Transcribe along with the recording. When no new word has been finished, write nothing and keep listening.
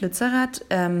Lützerath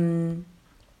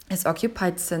is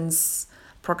occupied since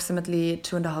approximately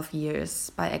 2.5 years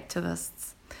by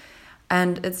activists.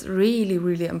 And it's really,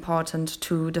 really important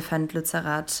to defend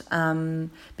Lützerath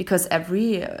because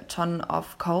every ton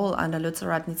of coal under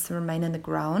Lützerath needs to remain in the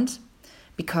ground,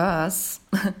 because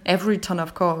every ton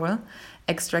of coal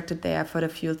extracted there further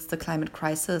fuels the climate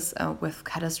crisis with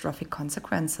catastrophic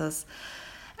consequences.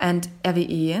 And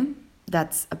RWE,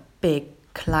 that's a big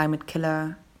climate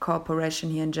killer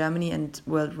corporation here in Germany and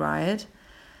worldwide,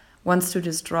 wants to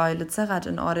destroy Lützerath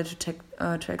in order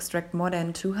to extract more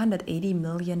than 280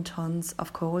 million tons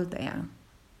of coal there.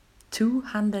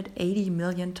 280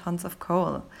 million tons of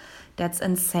coal. That's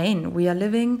insane. We are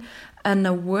living in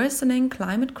a worsening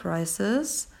climate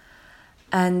crisis.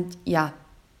 And yeah,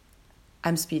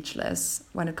 I'm speechless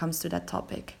when it comes to that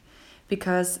topic,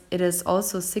 because it is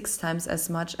also 6 times as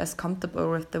much as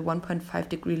compatible with the 1.5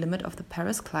 degree limit of the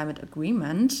Paris Climate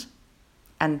Agreement.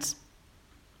 And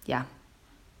yeah,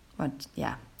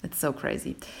 it's so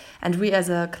crazy. And we as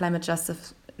a climate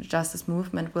justice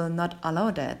movement will not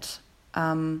allow that.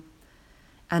 And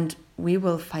we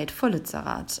will fight for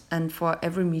Lützerath and for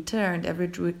every meter and every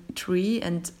tree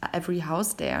and every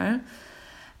house there.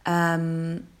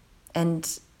 And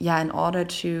yeah, in order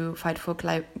to fight for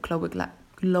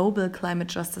global climate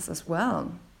justice as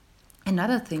well.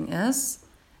 Another thing is,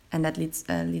 and that leads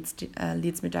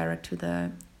me direct to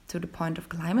the point of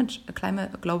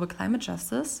global climate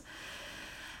justice.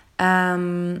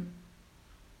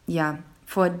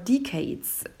 For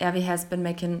decades, RWE has been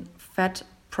making fat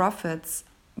profits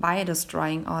by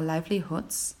destroying our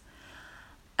livelihoods,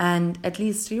 and at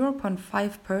least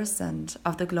 0.5%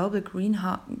 of the global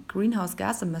greenhouse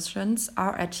gas emissions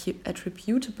are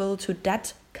attributable to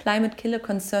that climate killer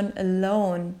concern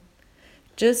alone.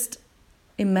 Just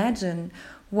imagine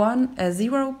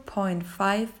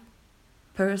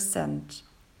 0.5%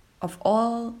 of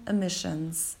all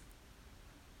emissions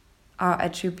are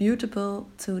attributable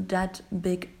to that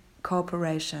big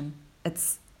corporation.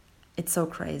 It's so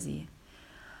crazy.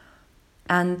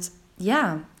 And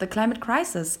yeah, the climate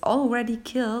crisis already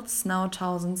kills now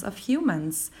thousands of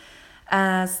humans.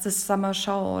 As the summer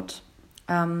showed,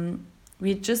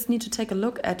 we just need to take a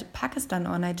look at Pakistan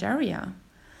or Nigeria.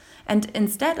 And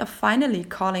instead of finally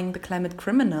calling the climate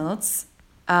criminals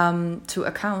to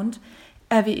account,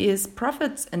 RWE's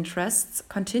profits interests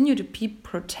continue to be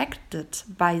protected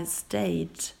by the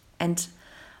state, and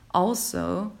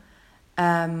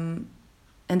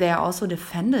they are also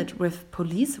defended with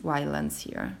police violence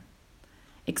here,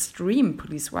 extreme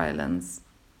police violence.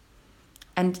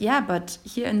 And yeah, but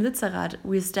here in Lützerath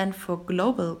we stand for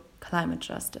global climate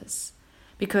justice,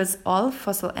 because all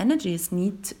fossil energies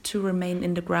need to remain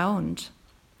in the ground.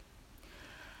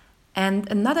 And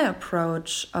another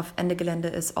approach of Ende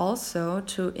Gelände is also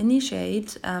to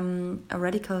initiate a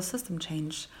radical system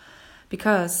change.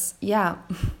 Because, yeah,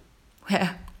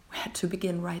 where to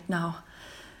begin right now?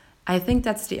 I think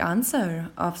that's the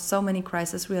answer of so many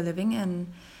crises we are living in.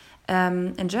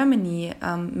 In Germany,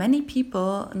 many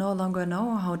people no longer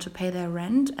know how to pay their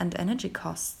rent and energy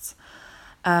costs,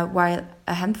 while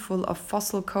a handful of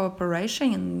fossil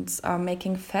corporations are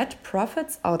making fat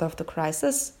profits out of the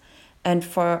crisis.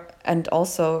 And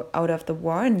also out of the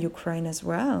war in Ukraine as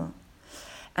well.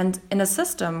 And in a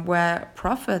system where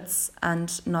profits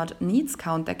and not needs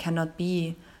count, there cannot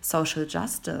be social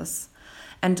justice.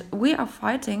 And we are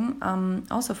fighting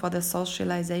also for the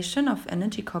socialization of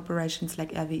energy corporations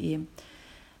like RWE,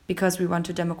 because we want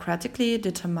to democratically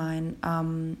determine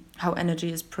how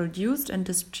energy is produced and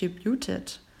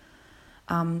distributed.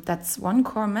 That's one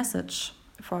core message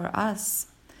for us.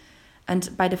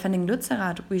 And by defending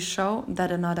Lützerath, we show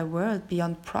that another world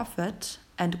beyond profit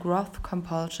and growth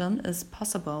compulsion is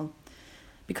possible,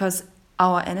 because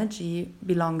our energy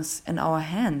belongs in our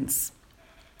hands.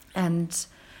 And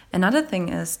another thing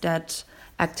is that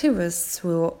activists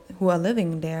who are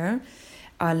living there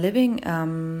are living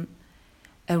a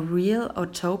real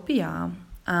utopia.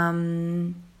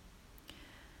 And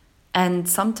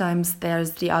sometimes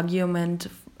there's the argument,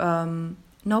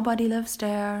 nobody lives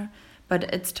there. But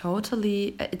it's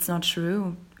not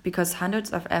true, because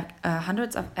hundreds of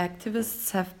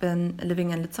activists have been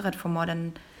living in Lützerath for more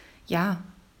than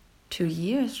 2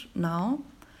 years now.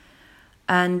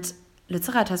 And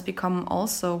Lützerath has become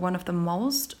also one of the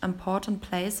most important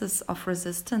places of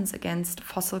resistance against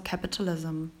fossil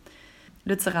capitalism.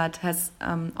 Lützerath has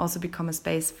also become a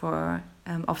space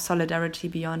of solidarity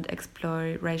beyond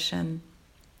exploration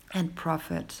and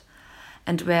profit,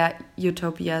 and where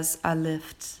utopias are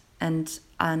lived and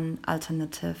an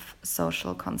alternative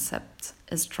social concept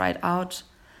is tried out.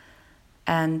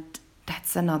 And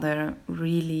That's another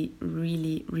really,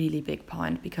 really, really big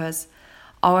point, because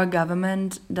our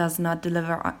government does not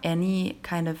deliver any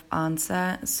kind of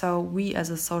answer. So we as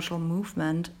a social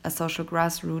movement, a social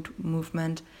grassroots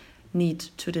movement, need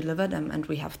to deliver them, and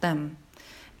we have them,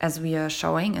 as we are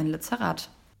showing in Lützerath.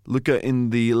 Luca,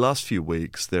 in the last few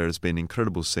weeks, there has been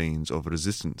incredible scenes of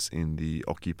resistance in the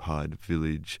occupied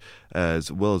village,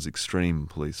 as well as extreme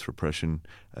police repression,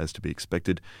 as to be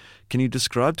expected. Can you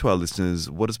describe to our listeners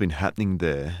what has been happening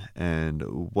there and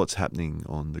what's happening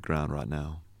on the ground right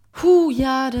now?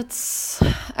 Yeah, that's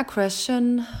a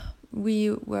question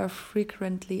we were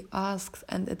frequently asked,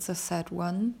 and it's a sad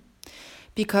one,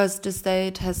 because the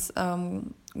state has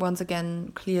once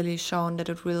again clearly shown that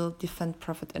it will defend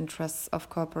profit interests of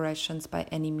corporations by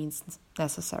any means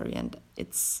necessary. And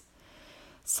it's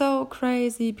so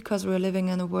crazy, because we're living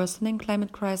in a worsening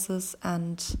climate crisis,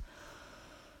 and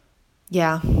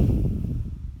yeah,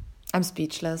 I'm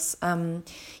speechless. And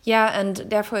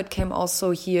therefore it came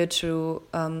also here to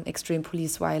extreme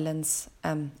police violence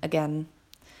again.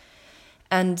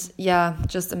 And yeah,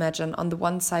 just imagine, on the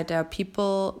one side there are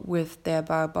people with their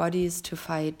bare bodies to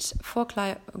fight for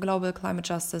global climate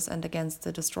justice and against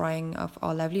the destroying of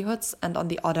our livelihoods. And on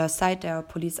the other side there are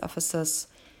police officers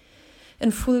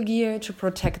in full gear to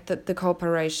protect the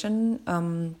corporation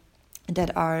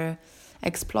that are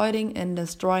exploiting and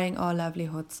destroying our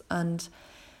livelihoods. And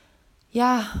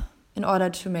yeah, in order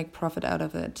to make profit out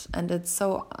of it. And it's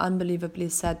so unbelievably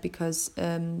sad, because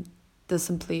this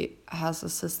simply has a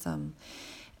system.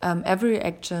 Every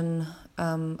action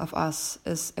of us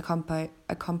is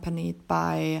accompanied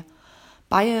by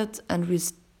it, and we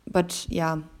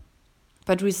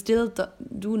still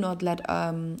do not let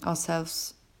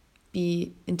ourselves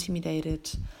be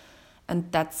intimidated,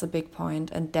 and that's a big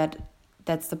point, and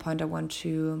that's the point I want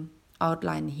to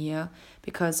outline here,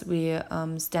 because we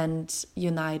stand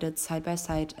united side by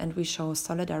side, and we show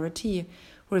solidarity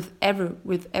with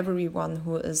everyone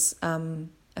who is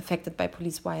affected by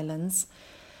police violence.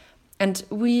 And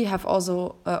we have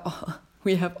also a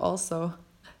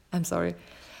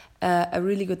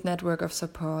really good network of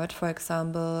support. For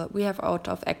example, we have out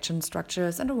of action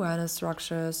structures and awareness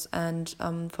structures, and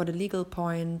for the legal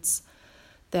points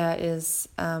there is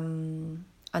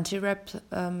anti-rep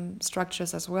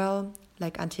structures as well,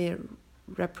 like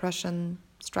anti-repression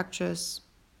structures.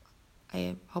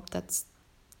 I hope that's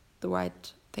the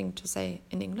right thing to say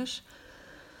in English.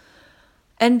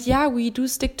 And yeah, we do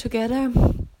stick together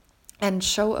and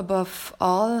show above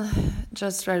all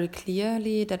just very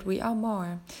clearly that we are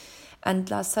more.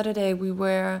 And last Saturday we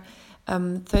were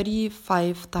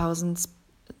 35,000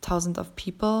 of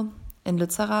people in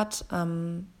Lützerath,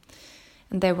 and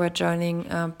they were joining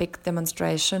a big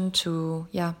demonstration to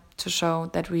show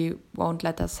that we won't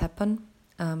let this happen.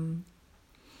 And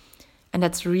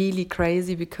that's really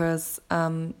crazy, because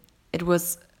it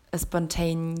was a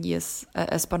spontaneous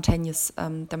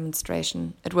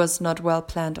demonstration. It was not well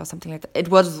planned or something like that. It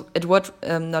was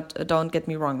not. Don't get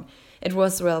me wrong. It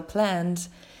was well planned,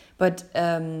 but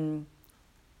it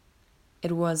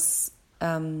was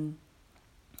a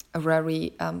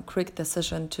very quick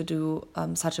decision to do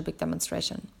such a big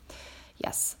demonstration.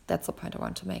 Yes, that's the point I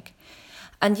want to make.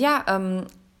 And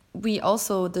we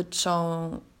also did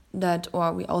show that,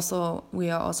 or we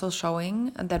are also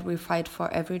showing that we fight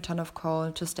for every ton of coal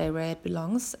to stay where it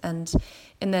belongs. And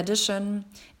in addition,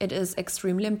 it is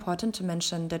extremely important to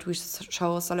mention that we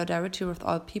show solidarity with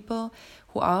all people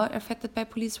who are affected by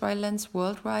police violence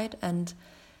worldwide. And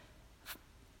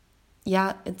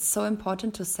yeah, it's so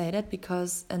important to say that,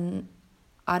 because in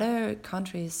other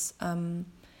countries,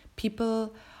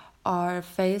 people are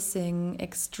facing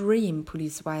extreme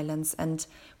police violence, and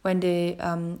when they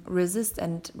resist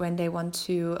and when they want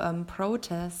to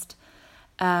protest,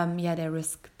 they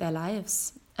risk their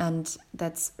lives. And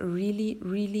that's really,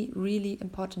 really, really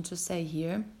important to say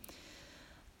here.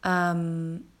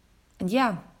 And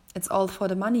it's all for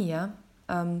the money,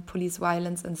 police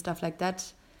violence and stuff like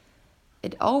that.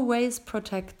 It always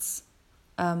protects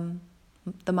the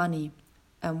money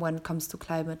when it comes to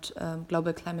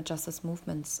global climate justice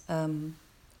movements.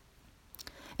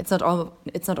 It's not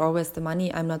always the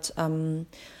money. I'm not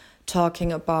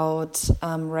talking about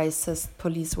racist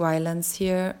police violence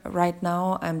here right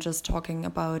now. I'm just talking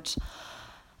about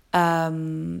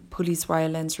police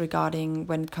violence regarding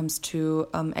when it comes to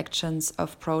actions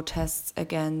of protests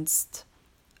against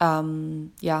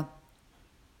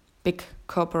big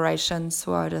corporations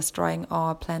who are destroying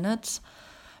our planet.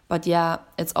 But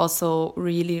it's also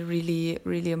really, really,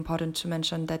 really important to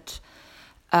mention that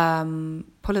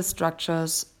police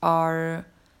structures are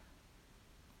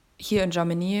here in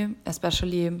Germany,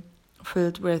 especially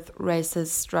filled with racist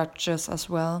structures as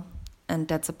well. And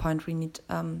that's a point we need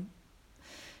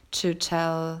to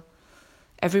tell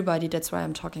everybody. That's why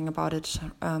I'm talking about it.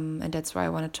 And that's why I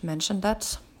wanted to mention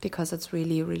that, because it's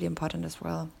really, really important as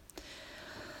well.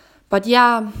 But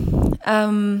yeah,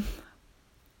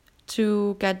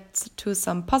 to get to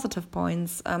some positive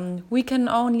points, we can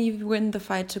only win the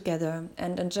fight together.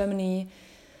 And in Germany,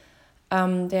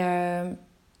 there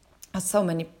are so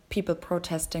many people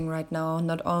protesting right now,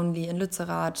 not only in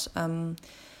Lützerath.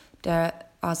 There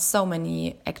are so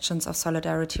many actions of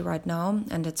solidarity right now,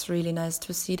 and it's really nice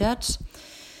to see that.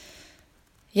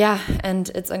 Yeah, and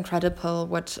it's incredible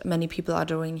what many people are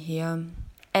doing here,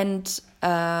 and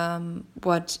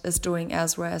what is doing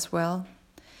elsewhere as well,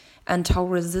 and how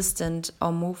resistant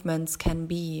our movements can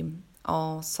be,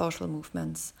 our social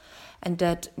movements. And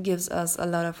that gives us a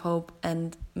lot of hope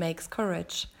and makes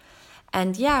courage.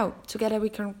 And yeah, together we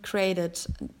can create it.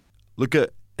 Luca,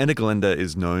 Ende Gelände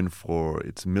is known for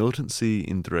its militancy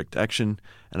in direct action,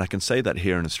 and I can say that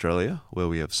here in Australia, where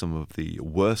we have some of the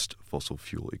worst fossil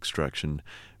fuel extraction,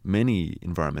 many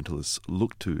environmentalists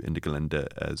look to Ende Gelände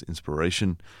as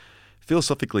inspiration.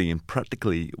 Philosophically and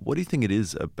practically, what do you think it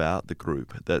is about the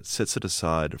group that sets it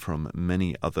aside from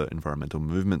many other environmental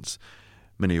movements,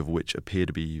 many of which appear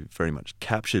to be very much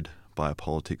captured by a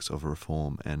politics of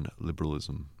reform and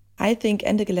liberalism? I think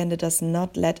Ende Gelände does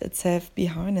not let itself be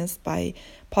harnessed by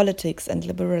politics and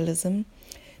liberalism,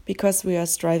 because we are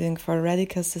striving for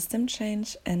radical system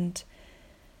change, and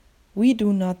we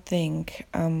do not think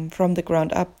from the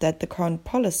ground up that the current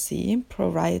policy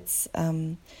provides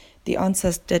the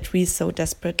answers that we so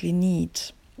desperately need.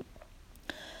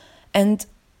 And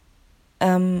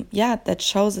that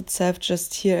shows itself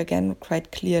just here again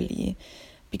quite clearly,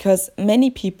 because many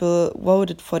people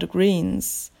voted for the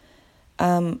Greens,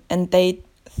 and they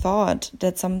thought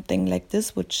that something like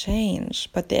this would change,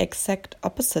 but the exact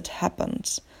opposite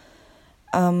happened.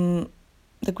 The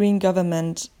Green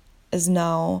government is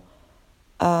now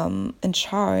in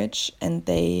charge, and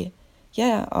they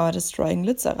are destroying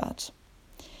Lützerath.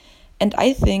 And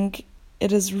I think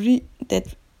it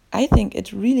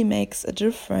really makes a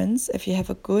difference if you have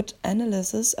a good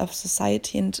analysis of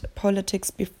society and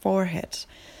politics beforehand.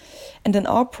 And in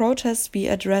our protests, we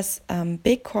address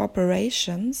big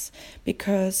corporations,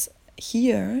 because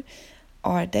here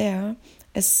or there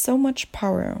is so much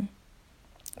power,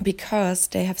 because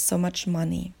they have so much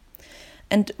money.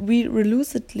 And we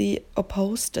reluctantly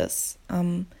oppose this.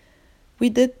 We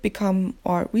want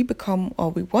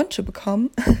to become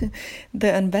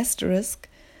the investor risk,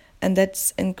 and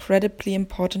that's incredibly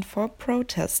important for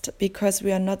protest, because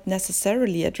we are not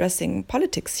necessarily addressing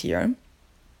politics here.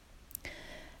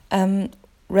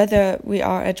 Rather, we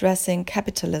are addressing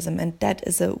capitalism, and that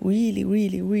is a really,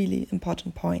 really, really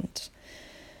important point.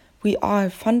 We are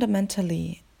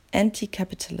fundamentally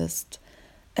anti-capitalist,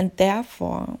 and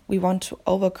therefore we want to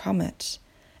overcome it,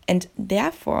 and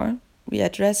therefore we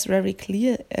address it very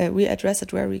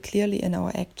clearly in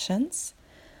our actions,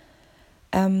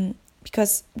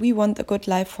 because we want a good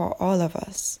life for all of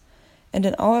us. And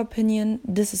in our opinion,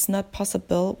 this is not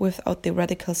possible without the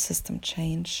radical system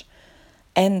change.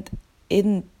 And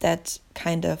in that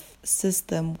kind of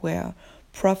system where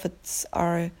profits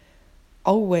are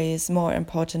always more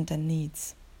important than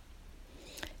needs.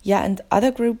 Yeah, and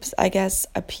other groups, I guess,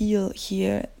 appeal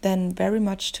here then very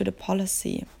much to the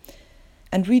policy.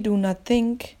 And we do not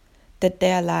think that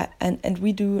they are and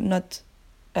we do not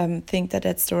think that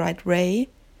that's the right way.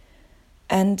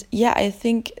 And yeah, I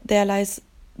think there lies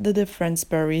the difference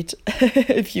buried,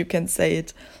 if you can say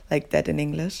it like that in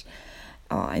English.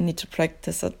 I need to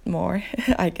practice it more,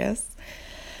 I guess.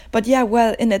 But yeah,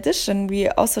 well, in addition, we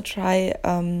also try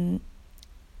in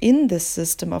this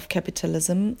system of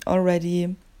capitalism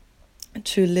already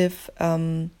to live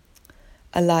a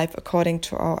life according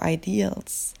to our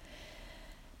ideals,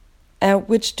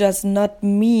 which does not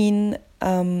mean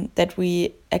that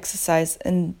we exercise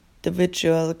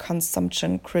individual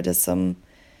consumption criticism.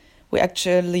 We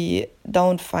actually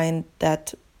don't find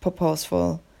that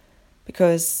purposeful,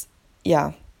 because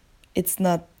it's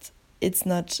not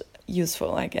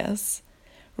useful, I guess.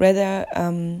 Rather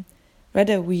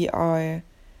we are,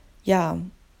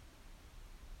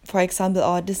 for example,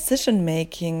 our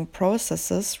decision-making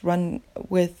processes run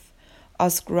with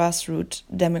us grassroots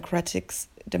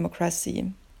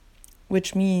democracy,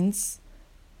 which means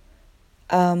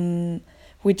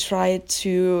we try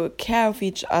to care of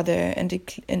each other and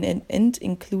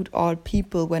include all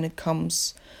people when it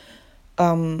comes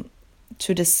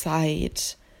to decide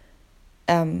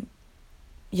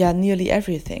nearly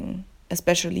everything,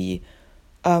 especially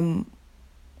when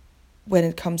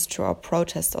it comes to our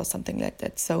protest or something like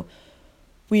that. So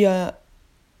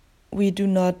we do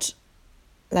not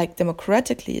like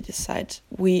democratically decide.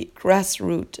 We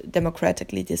grassroots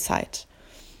democratically decide.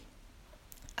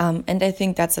 And I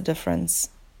think that's a difference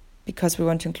because we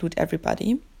want to include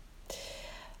everybody.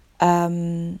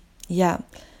 But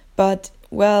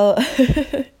well,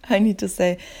 I need to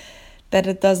say that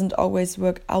it doesn't always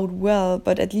work out well,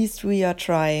 but at least we are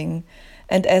trying.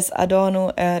 And as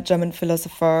Adorno, a German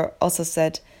philosopher, also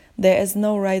said, there is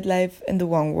no right life in the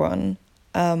wrong one.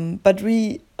 But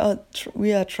we are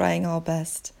trying our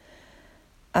best.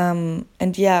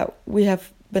 And yeah, we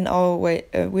have been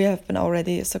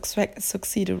already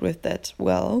succeeded with that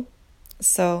well.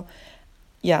 So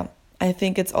yeah, I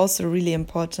think it's also really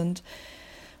important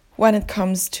when it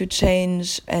comes to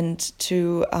change and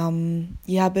to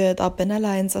build up an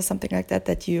alliance or something like that,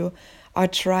 that you are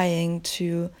trying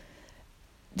to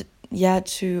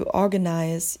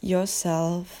organize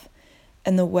yourself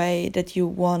in the way that you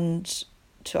want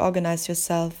to organize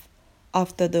yourself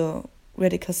after the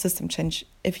radical system change,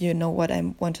 if you know what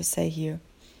I want to say here.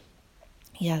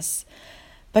 Yes.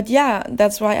 But yeah,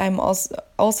 that's why I'm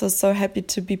also so happy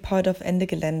to be part of Ende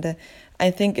Gelände. I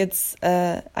think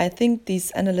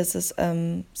these analyses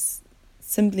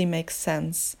simply make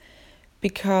sense,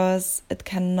 because it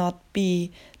cannot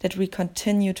be that we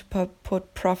continue to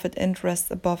put profit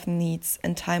interests above needs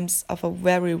in times of a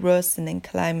very worsening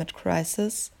climate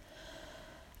crisis.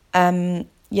 And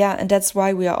that's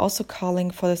why we are also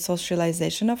calling for the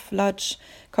socialization of large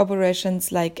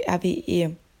corporations like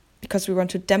RWE, because we want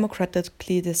to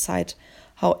democratically decide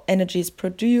how energy is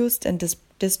produced and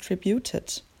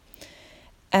distributed.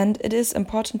 And it is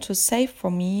important to say for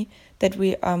me that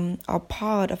we are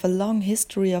part of a long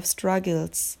history of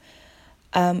struggles,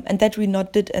 and that we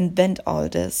not did invent all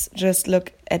this. Just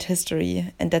look at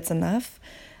history, and that's enough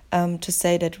to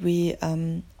say that we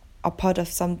are part of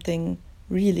something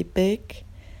really big.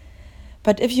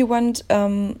 But if you want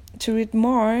to read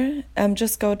more,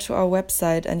 just go to our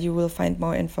website and you will find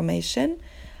more information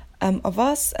of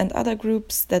us and other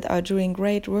groups that are doing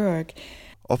great work.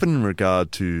 Often in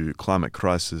regard to climate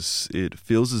crisis, it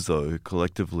feels as though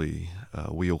collectively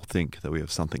we all think that we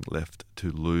have something left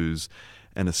to lose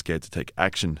and are scared to take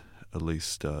action. At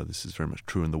least this is very much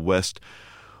true in the West.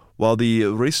 While the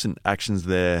recent actions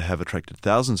there have attracted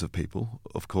thousands of people,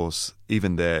 of course,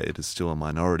 even there it is still a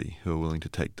minority who are willing to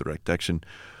take direct action.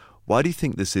 Why do you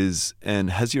think this is,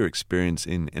 and has your experience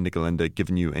in Ende Gelände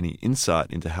given you any insight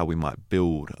into how we might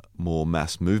build more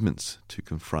mass movements to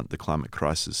confront the climate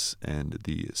crisis and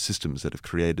the systems that have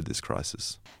created this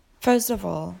crisis? First of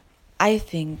all, I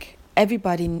think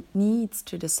everybody needs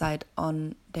to decide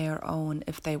on their own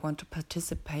if they want to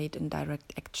participate in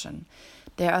direct action.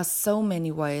 There are so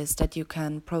many ways that you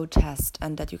can protest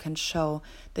and that you can show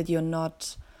that you're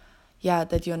not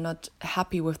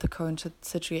happy with the current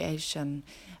situation.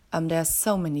 There are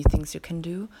so many things you can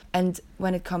do. And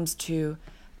when it comes to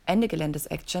Ende Gelände's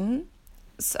action,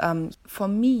 for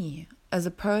me, as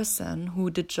a person who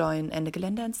did join Ende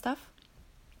Gelände and stuff,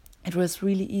 it was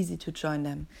really easy to join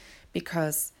them,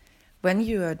 because when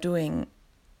you are doing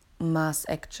mass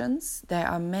actions, there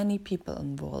are many people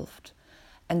involved.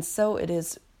 And so it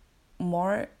is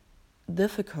more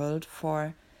difficult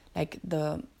for like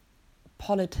the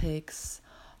politics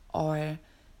or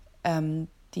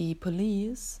the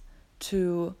police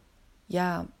to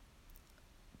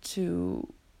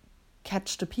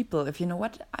catch the people, if you know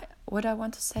what I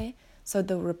want to say. So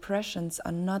the repressions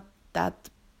are not that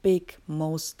big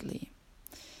mostly.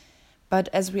 But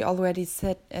as we already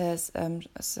said, as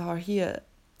saw here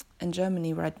in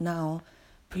Germany right now,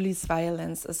 police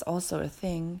violence is also a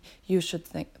thing you should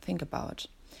think about.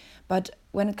 But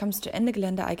when it comes to Ende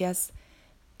Gelände, I guess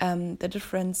the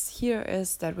difference here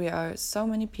is that we are so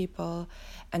many people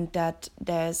and that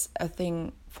there's a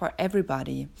thing for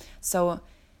everybody. So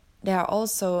there are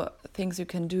also things you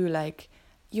can do, like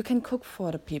you can cook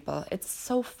for the people. It's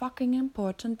so fucking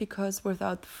important, because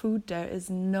without food there's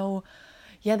no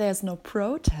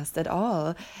protest at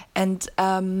all. And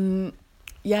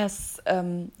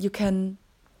you can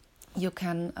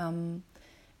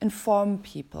inform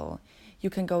people. You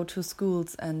can go to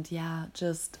schools and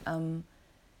just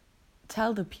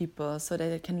tell the people so that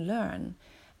they can learn.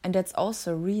 And that's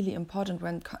also really important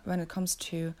when it comes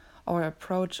to our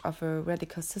approach of a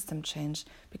radical system change,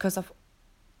 because of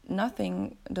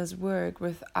nothing does work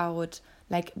without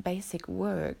like basic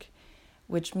work,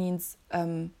 which means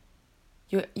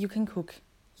you can cook,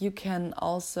 you can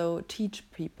also teach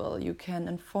people, you can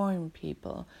inform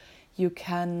people, you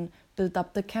can build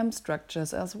up the camp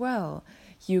structures as well,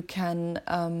 you can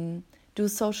do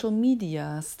social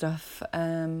media stuff,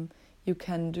 you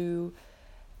can do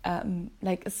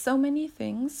like so many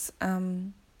things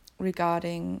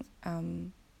regarding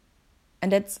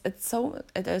and it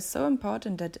is so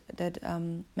important that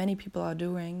many people are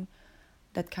doing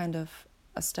that kind of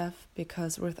stuff,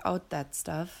 because without that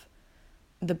stuff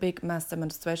the big mass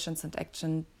demonstrations and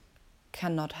action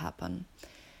cannot happen.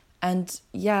 And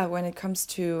yeah, when it comes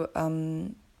to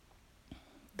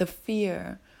the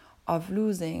fear of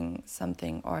losing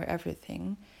something or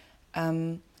everything,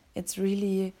 it's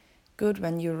really good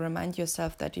when you remind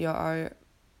yourself that you are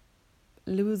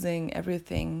losing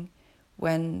everything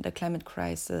when the climate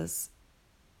crisis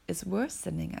is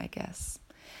worsening, I guess.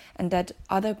 And that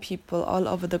other people all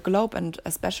over the globe, and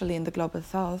especially in the global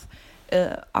south,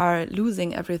 are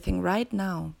losing everything right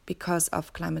now because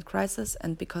of climate crisis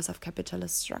and because of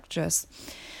capitalist structures.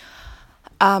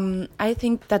 I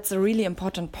think that's a really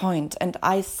important point, and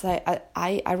I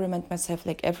remind myself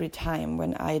like every time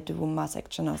when I do mass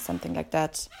action or something like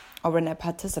that, or when I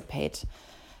participate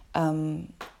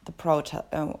in the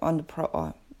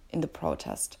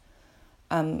protest.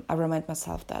 I remind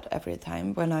myself that every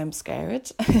time when I'm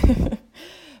scared.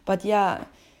 But yeah,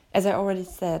 as I already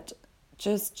said,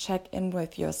 just check in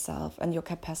with yourself and your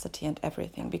capacity and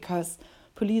everything, because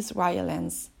police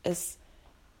violence is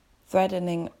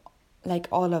threatening like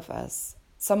all of us.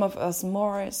 Some of us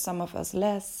more, some of us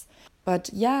less. But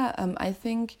yeah, I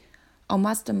think our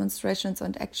mass demonstrations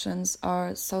and actions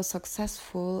are so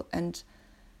successful, and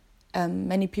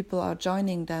many people are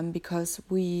joining them because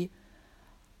we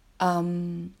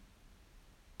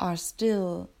are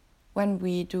still, when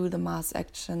we do the mass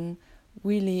action,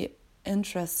 really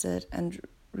interested and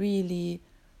really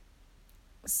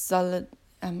solid,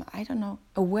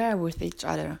 aware with each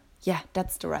other. Yeah,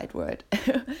 that's the right word.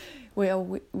 We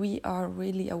are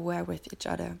really aware with each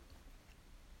other.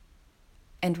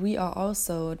 And we are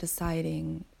also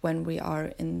deciding when we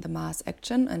are in the mass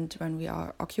action and when we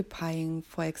are occupying,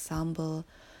 for example,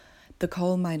 the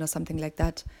coal mine or something like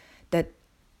that, that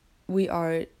we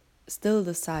are still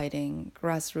deciding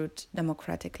grassroots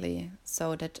democratically,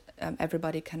 so that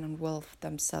everybody can involve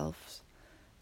themselves